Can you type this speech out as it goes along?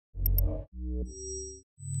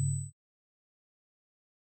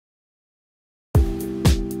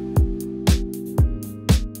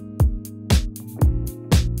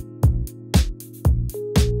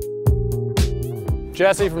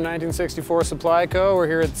Jesse from 1964 Supply Co. We're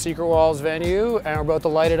here at the Secret Walls venue and we're about to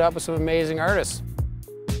light it up with some amazing artists.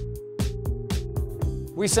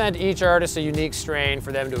 We sent each artist a unique strain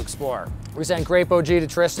for them to explore. We sent Grape OG to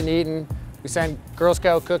Tristan Eaton. We sent Girl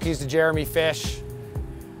Scout cookies to Jeremy Fish.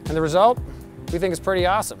 And the result? We think is pretty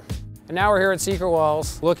awesome. And now we're here at Secret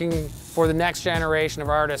Walls looking for the next generation of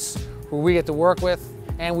artists who we get to work with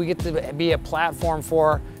and we get to be a platform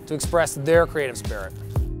for to express their creative spirit.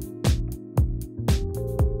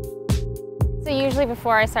 So usually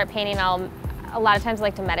before I start painting, a lot of times I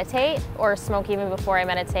like to meditate or smoke even before I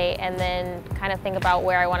meditate and then kind of think about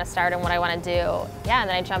where I want to start and what I want to do. Yeah, and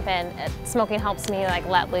then I jump in. Smoking helps me like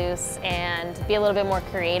let loose and be a little bit more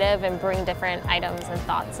creative and bring different items and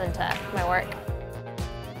thoughts into my work.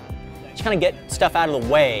 Just kind of get stuff out of the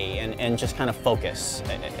way and just kind of focus,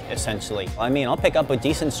 essentially. I mean, I'll pick up a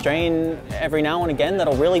decent strain every now and again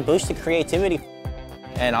that'll really boost the creativity.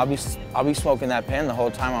 And I'll be smoking that pen the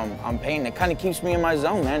whole time I'm painting. It kind of keeps me in my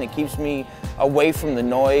zone, man. It keeps me away from the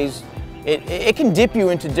noise. It can dip you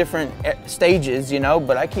into different stages, you know,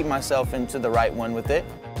 but I keep myself into the right one with it.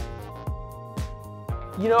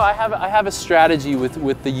 You know, I have a strategy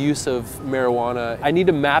with the use of marijuana. I need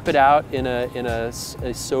to map it out in a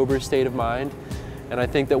sober state of mind. And I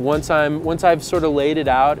think that once I've sort of laid it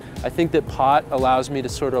out, I think that pot allows me to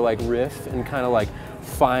sort of like riff and kind of like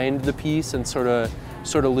find the piece and sort of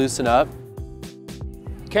loosen up.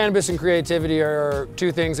 Cannabis and creativity are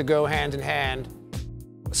two things that go hand in hand.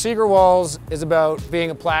 Secret Walls is about being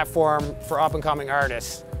a platform for up-and-coming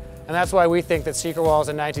artists. And that's why we think that Secret Walls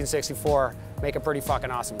and 1964 make a pretty fucking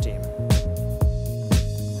awesome team.